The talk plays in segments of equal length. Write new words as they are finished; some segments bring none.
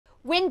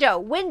window,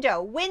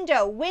 window,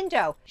 window,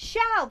 window,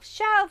 shelves,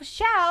 shelves,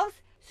 shelves,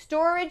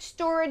 storage,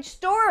 storage,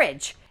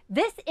 storage.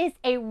 This is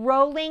a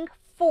rolling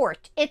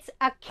fort. It's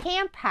a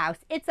camp house.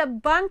 It's a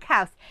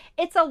bunkhouse.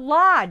 It's a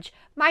lodge.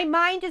 My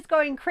mind is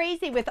going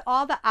crazy with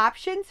all the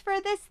options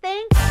for this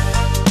thing.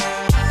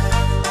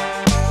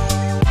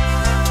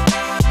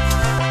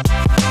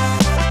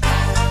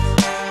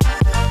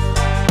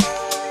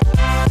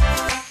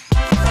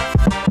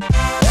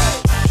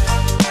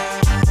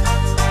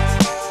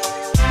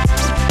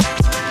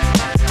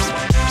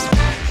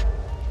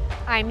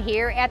 I'm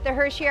here at the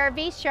Hershey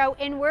RV show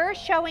and we're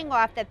showing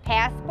off the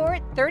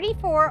Passport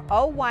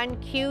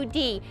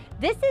 3401QD.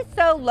 This is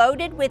so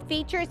loaded with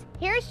features.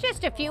 Here's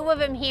just a few of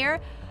them here.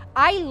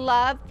 I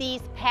love these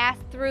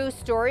pass-through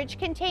storage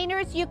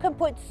containers. You can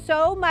put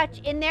so much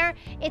in there.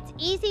 It's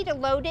easy to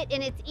load it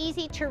and it's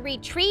easy to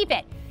retrieve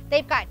it.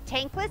 They've got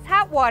tankless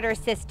hot water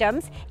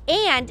systems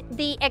and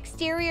the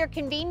exterior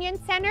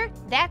convenience center.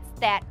 That's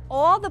that.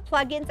 All the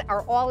plugins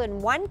are all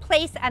in one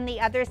place on the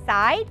other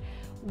side.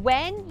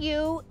 When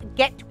you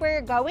get to where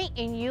you're going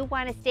and you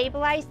want to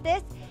stabilize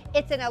this,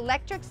 it's an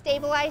electric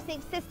stabilizing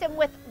system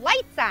with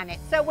lights on it.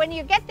 So when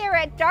you get there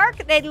at dark,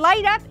 they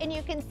light up and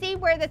you can see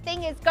where the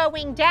thing is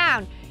going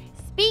down.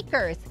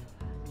 Speakers,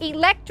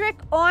 electric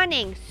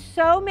awning,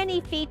 so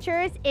many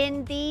features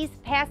in these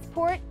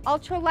Passport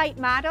ultralight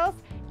models.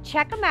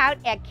 Check them out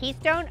at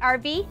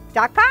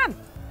KeystoneRV.com.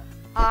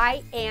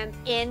 I am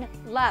in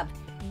love.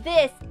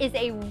 This is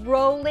a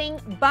rolling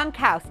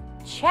bunkhouse.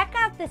 Check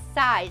out the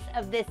size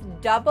of this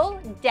double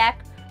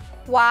deck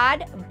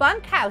quad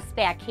bunkhouse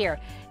back here.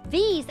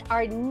 These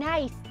are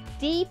nice,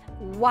 deep,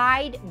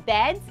 wide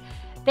beds.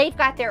 They've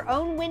got their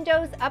own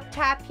windows up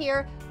top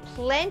here,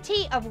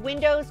 plenty of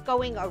windows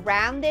going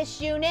around this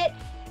unit.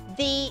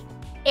 The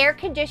air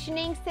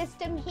conditioning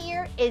system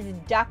here is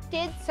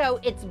ducted, so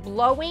it's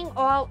blowing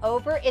all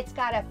over. It's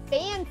got a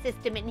fan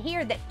system in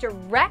here that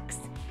directs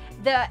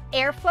the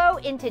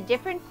airflow into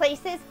different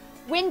places.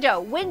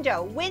 Window,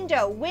 window,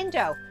 window,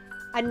 window.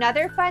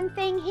 Another fun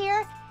thing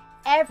here,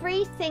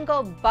 every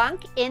single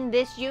bunk in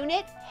this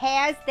unit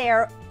has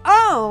their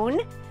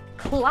own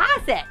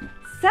closet.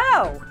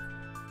 So,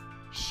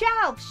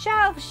 shelves,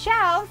 shelves,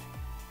 shelves,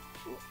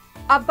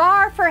 a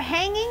bar for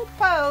hanging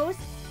clothes.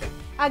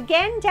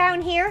 Again,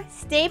 down here,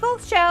 stable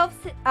shelves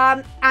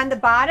on the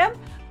bottom,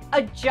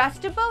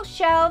 adjustable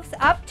shelves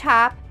up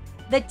top,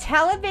 the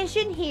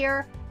television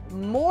here,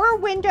 more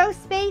window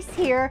space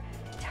here,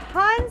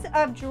 tons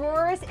of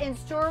drawers and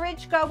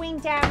storage going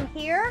down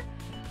here.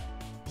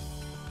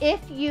 If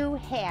you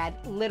had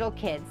little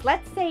kids,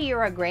 let's say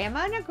you're a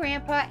grandma and a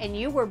grandpa and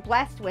you were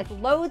blessed with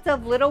loads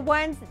of little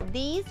ones,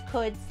 these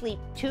could sleep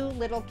 2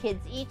 little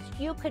kids each.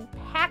 You could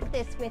pack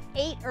this with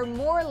 8 or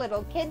more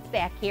little kids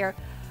back here,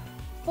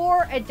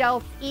 4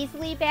 adults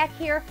easily back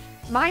here.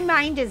 My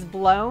mind is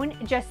blown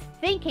just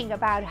thinking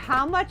about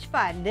how much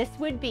fun this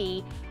would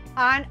be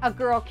on a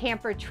girl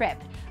camper trip.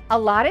 A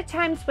lot of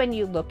times when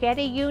you look at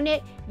a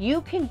unit,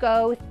 you can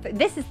go,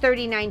 this is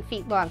 39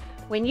 feet long.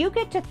 When you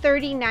get to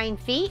 39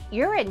 feet,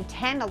 you're in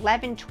 10,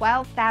 11,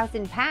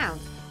 12,000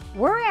 pounds.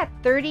 We're at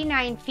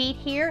 39 feet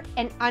here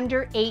and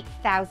under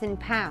 8,000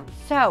 pounds.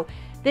 So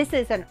this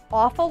is an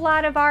awful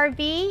lot of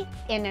RV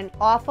and an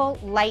awful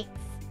light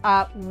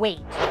weight.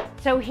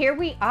 So here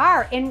we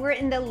are, and we're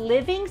in the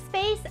living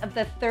space of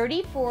the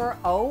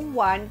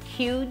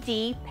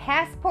 3401QD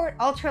Passport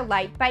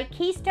Ultralight by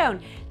Keystone.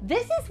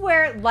 This is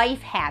where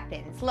life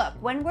happens. Look,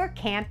 when we're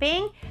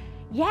camping,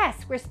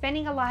 yes, we're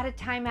spending a lot of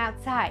time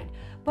outside.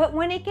 But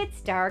when it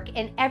gets dark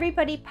and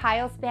everybody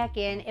piles back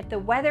in, if the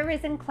weather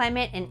is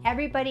inclement and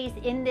everybody's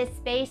in this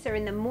space, or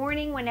in the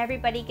morning when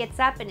everybody gets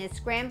up and is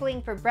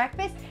scrambling for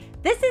breakfast,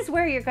 this is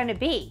where you're going to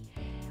be.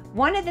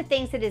 One of the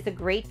things that is a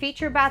great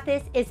feature about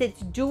this is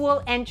its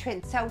dual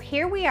entrance. So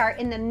here we are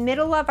in the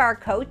middle of our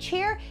coach.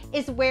 Here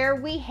is where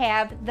we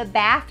have the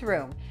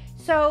bathroom.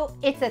 So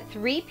it's a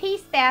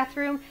 3-piece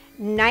bathroom,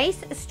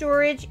 nice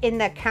storage in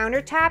the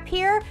countertop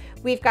here.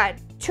 We've got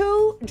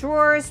 2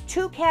 drawers,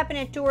 2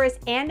 cabinet doors,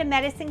 and a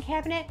medicine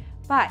cabinet,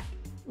 but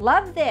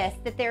love this,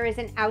 that there is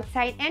an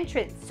outside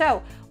entrance.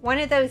 So one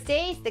of those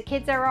days the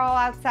kids are all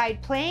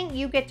outside playing,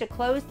 you get to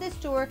close this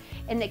door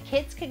and the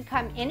kids can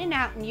come in and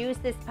out and use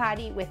this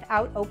potty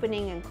without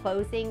opening and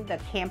closing the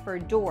camper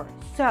door.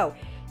 So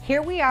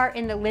here we are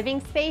in the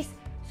living space.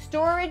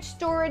 Storage,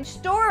 storage,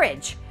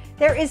 storage.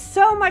 There is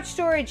so much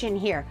storage in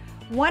here.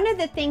 One of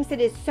the things that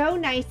is so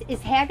nice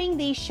is having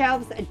these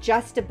shelves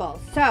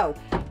adjustable. So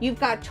you've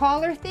got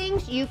taller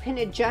things, you can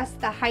adjust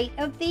the height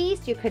of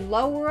these, you can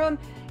lower them.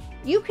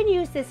 You can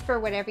use this for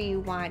whatever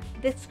you want.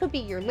 This could be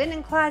your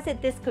linen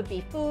closet, this could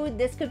be food,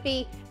 this could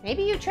be,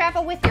 maybe you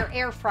travel with your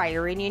air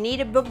fryer and you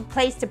need a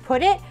place to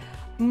put it.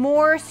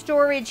 More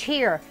storage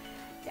here.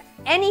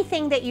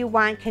 Anything that you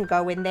want can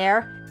go in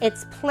there.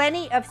 It's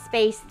plenty of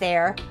space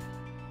there.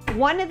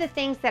 One of the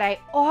things that I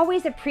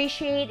always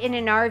appreciate in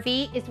an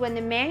RV is when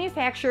the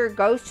manufacturer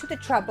goes to the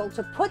trouble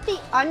to put the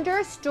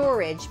under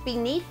storage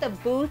beneath the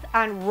booth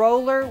on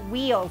roller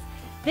wheels.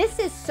 This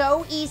is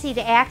so easy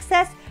to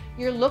access.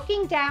 You're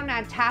looking down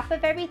on top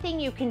of everything.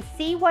 You can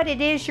see what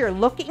it is you're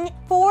looking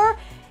for.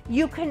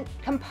 You can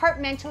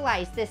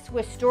compartmentalize this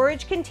with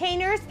storage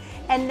containers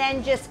and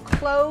then just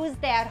close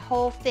that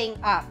whole thing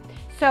up.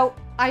 So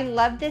I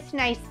love this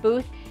nice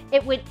booth.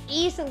 It would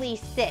easily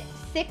sit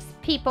 6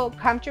 people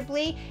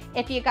comfortably.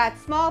 If you got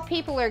small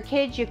people or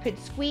kids, you could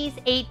squeeze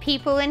 8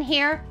 people in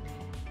here.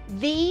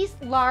 These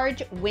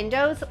large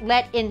windows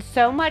let in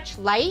so much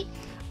light.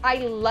 I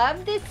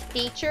love this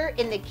feature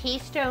in the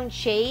Keystone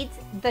shades.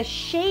 The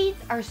shades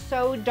are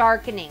so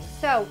darkening.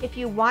 So if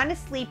you want to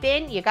sleep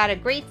in, you got a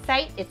great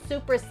site. It's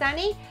super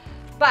sunny,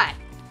 but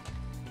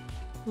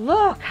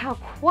look how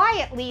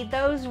quietly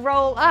those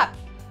roll up.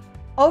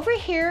 Over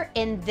here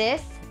in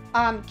this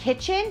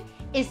kitchen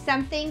is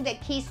something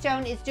that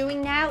Keystone is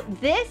doing now.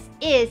 This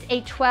is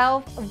a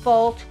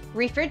 12-volt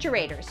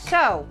refrigerator.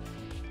 So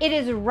it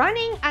is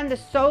running on the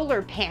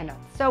solar panel.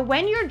 So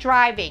when you're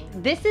driving,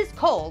 this is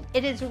cold.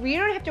 You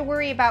don't have to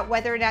worry about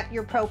whether or not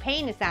your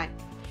propane is on.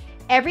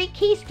 Every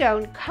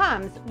Keystone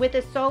comes with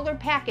a solar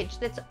package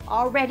that's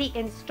already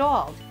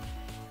installed.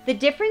 The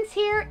difference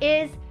here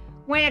is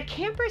when a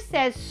camper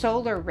says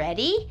solar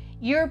ready,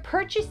 you're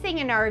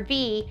purchasing an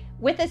RV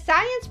with a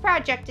science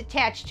project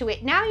attached to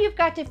it. Now you've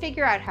got to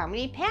figure out how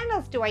many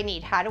panels do I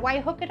need? How do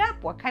I hook it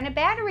up? What kind of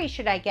battery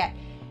should I get?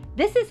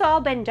 This has all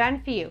been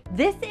done for you.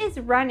 This is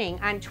running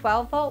on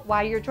 12 volt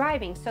while you're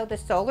driving. So the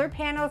solar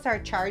panels are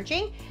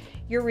charging.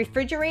 Your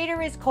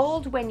refrigerator is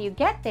cold when you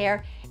get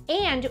there.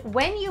 And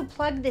when you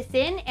plug this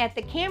in at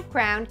the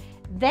campground,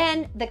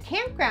 then the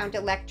campground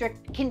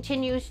electric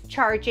continues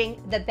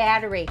charging the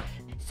battery.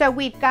 So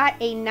we've got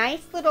a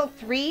nice little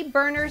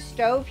 3-burner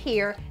stove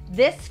here.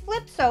 This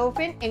flips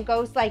open and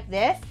goes like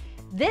this.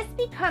 This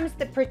becomes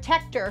the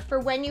protector for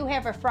when you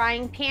have a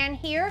frying pan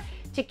here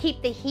to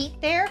keep the heat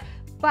there.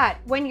 But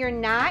when you're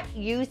not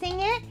using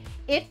it,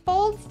 it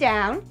folds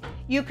down.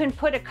 You can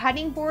put a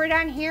cutting board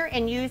on here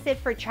and use it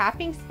for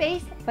chopping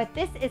space, but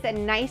this is a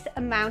nice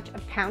amount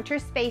of counter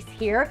space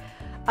here.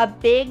 A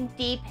big,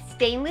 deep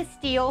stainless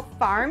steel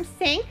farm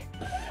sink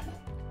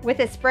with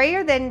a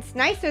sprayer that's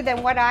nicer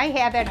than what I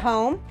have at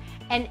home.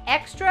 An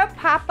extra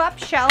pop-up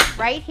shelf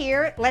right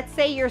here. Let's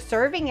say you're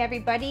serving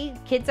everybody,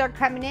 kids are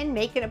coming in,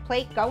 making a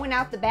plate, going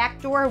out the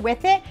back door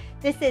with it.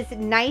 This is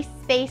nice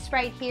space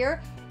right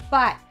here,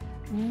 but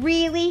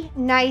really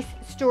nice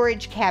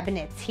storage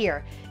cabinets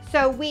here.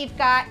 So we've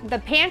got the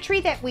pantry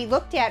that we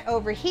looked at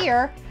over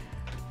here,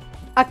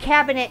 a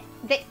cabinet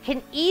that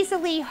can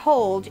easily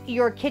hold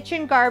your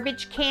kitchen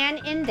garbage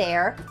can in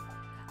there.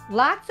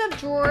 Lots of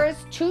drawers,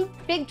 2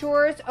 big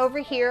drawers over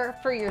here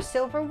for your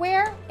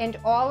silverware and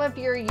all of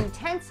your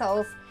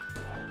utensils.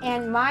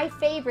 And my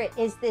favorite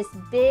is this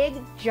big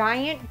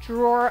giant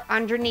drawer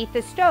underneath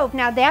the stove.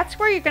 Now that's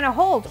where you're gonna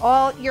hold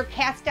all your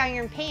cast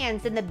iron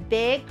pans and the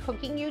big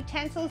cooking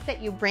utensils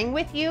that you bring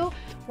with you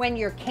when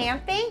you're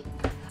camping.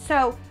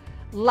 So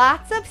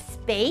lots of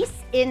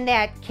space in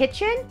that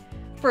kitchen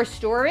for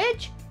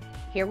storage.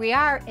 Here we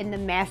are in the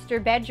master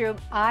bedroom.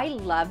 I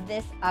love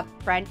this up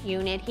front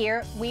unit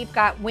here. We've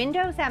got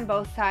windows on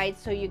both sides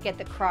so you get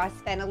the cross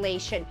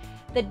ventilation.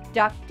 The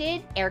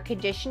ducted air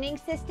conditioning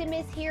system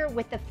is here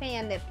with the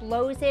fan that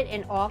blows it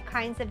in all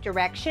kinds of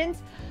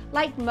directions.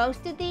 Like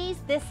most of these,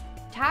 this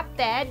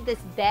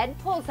bed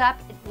pulls up,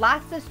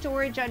 lots of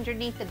storage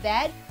underneath the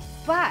bed,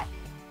 but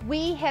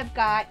we have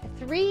got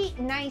 3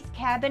 nice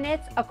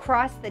cabinets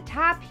across the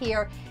top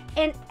here,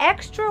 and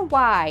extra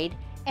wide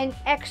and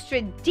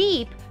extra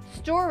deep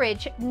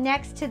storage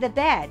next to the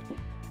bed.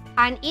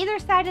 On either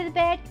side of the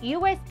bed,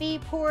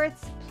 USB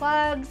ports,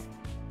 plugs,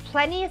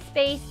 plenty of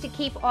space to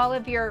keep all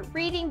of your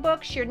reading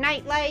books, your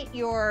nightlight,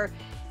 your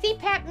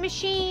CPAP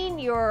machine,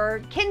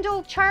 your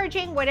Kindle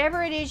charging,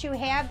 whatever it is you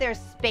have, there's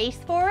space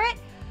for it.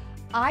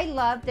 I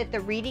love that the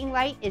reading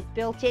light is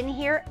built in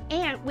here,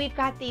 and we've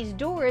got these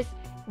doors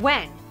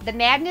when the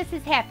madness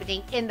is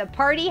happening in the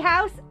party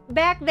house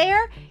back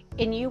there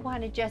and you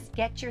want to just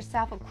get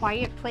yourself a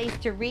quiet place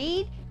to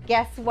read.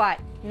 Guess what?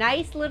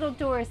 Nice little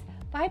doors.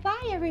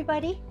 Bye-bye,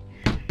 everybody.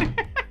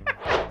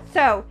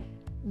 So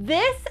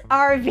this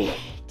RV,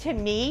 to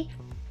me,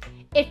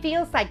 it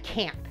feels like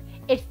camp.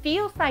 It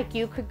feels like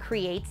you could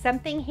create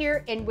something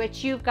here in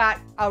which you've got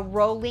a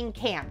rolling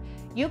camp.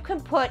 You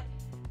can put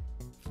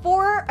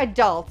 4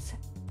 adults,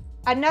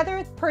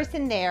 another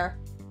person there,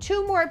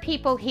 2 more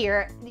people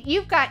here.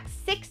 You've got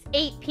 6,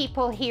 8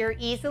 people here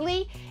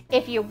easily.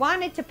 If you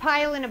wanted to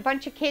pile in a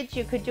bunch of kids,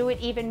 you could do it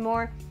even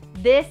more.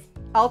 This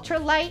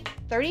ultralight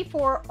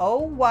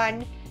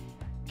 3401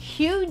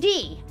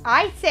 QD.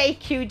 I say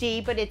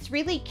QD, but it's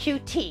really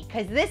QT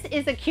because this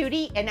is a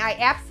cutie and I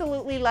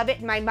absolutely love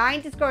it. My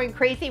mind is going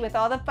crazy with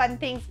all the fun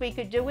things we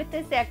could do with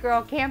this at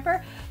Girl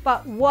Camper.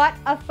 But what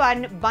a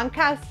fun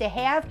bunkhouse to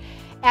have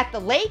at the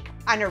lake,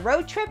 on a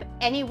road trip,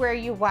 anywhere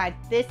you want.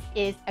 This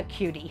is a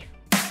cutie.